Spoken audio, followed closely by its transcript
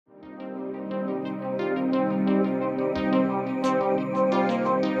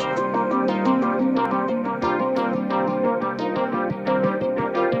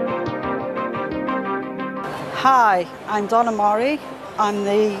Hi, I'm Donna Murray. I'm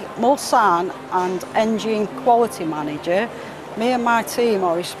the Mulsanne and Engine Quality Manager. Me and my team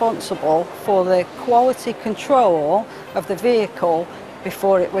are responsible for the quality control of the vehicle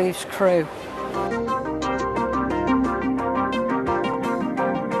before it leaves crew.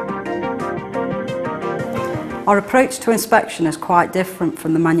 Our approach to inspection is quite different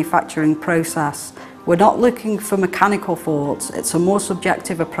from the manufacturing process. We're not looking for mechanical faults, it's a more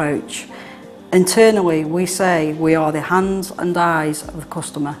subjective approach. Internally, we say we are the hands and eyes of the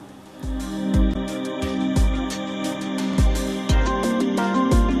customer.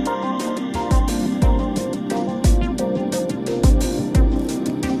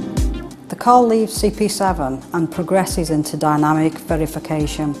 The car leaves CP7 and progresses into dynamic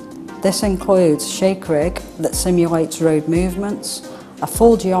verification. This includes shake rig that simulates road movements, a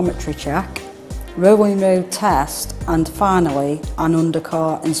full geometry check, rolling road test, and finally an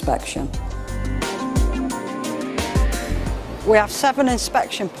undercar inspection. We have 7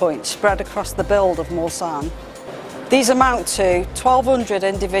 inspection points spread across the build of Mulsanne. These amount to 1,200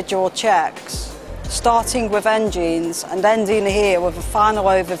 individual checks, starting with engines and ending here with a final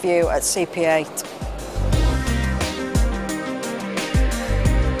overview at CP8.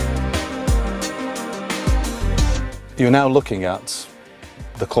 You're now looking at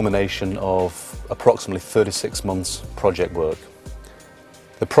the culmination of approximately 36 months project work.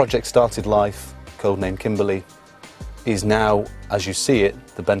 The project started life, codenamed Kimberley, is now, as you see it,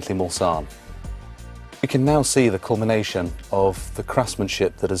 the Bentley Mulsanne. You can now see the culmination of the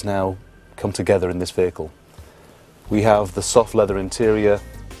craftsmanship that has now come together in this vehicle. We have the soft leather interior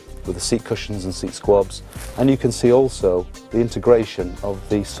with the seat cushions and seat squabs, and you can see also the integration of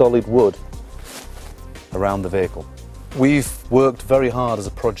the solid wood around the vehicle. We've worked very hard as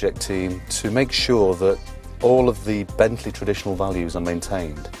a project team to make sure that all of the Bentley traditional values are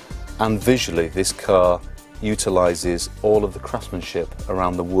maintained, and visually this car utilises all of the craftsmanship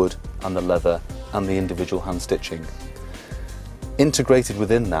around the wood and the leather and the individual hand stitching. Integrated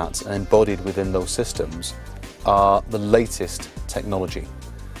within that and embodied within those systems are the latest technology.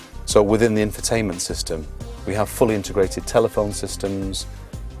 So within the infotainment system we have fully integrated telephone systems,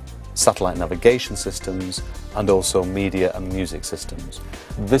 satellite navigation systems, and also media and music systems.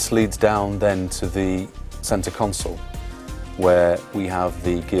 This leads down then to the centre console, where we have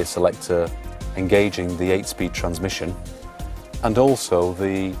the gear selector engaging the 8-speed transmission, and also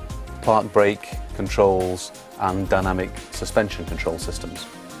the park brake controls and dynamic suspension control systems.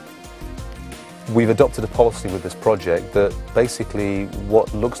 We've adopted a policy with this project that basically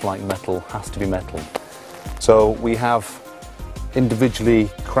what looks like metal has to be metal. So we have individually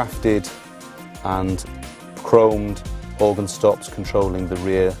crafted and chromed organ stops controlling the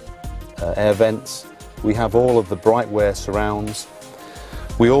rear air vents. We have all of the brightware surrounds.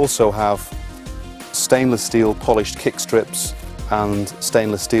 We also have stainless steel polished kick strips and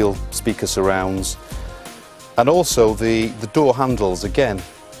stainless steel speaker surrounds, and also the door handles, again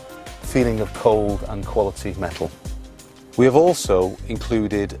feeling of cold and quality metal. We have also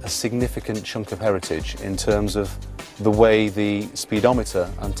included a significant chunk of heritage in terms of the way the speedometer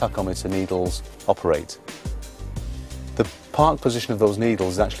and tachometer needles operate. The park position of those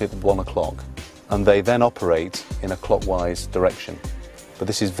needles is actually at 1 o'clock, and they then operate in a clockwise direction. But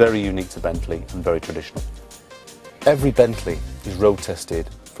this is very unique to Bentley and very traditional. Every Bentley is road tested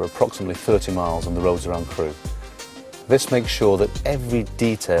for approximately 30 miles on the roads around Crewe. This makes sure that every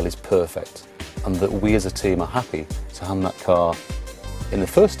detail is perfect and that we as a team are happy to hand that car in the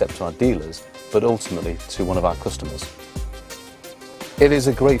first step to our dealers, but ultimately to one of our customers. It is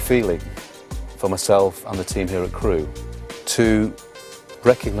a great feeling for myself and the team here at Crewe to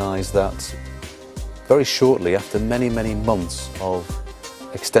recognise that very shortly, after many months of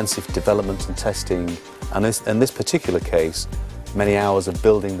extensive development and testing, and in this particular case many hours of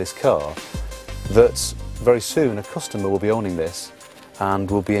building this car, that very soon a customer will be owning this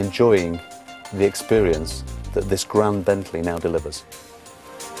and will be enjoying the experience that this grand Bentley now delivers.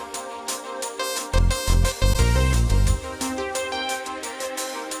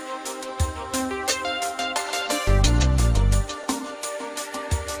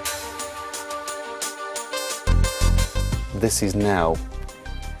 This is now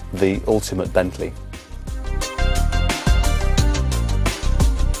the ultimate Bentley.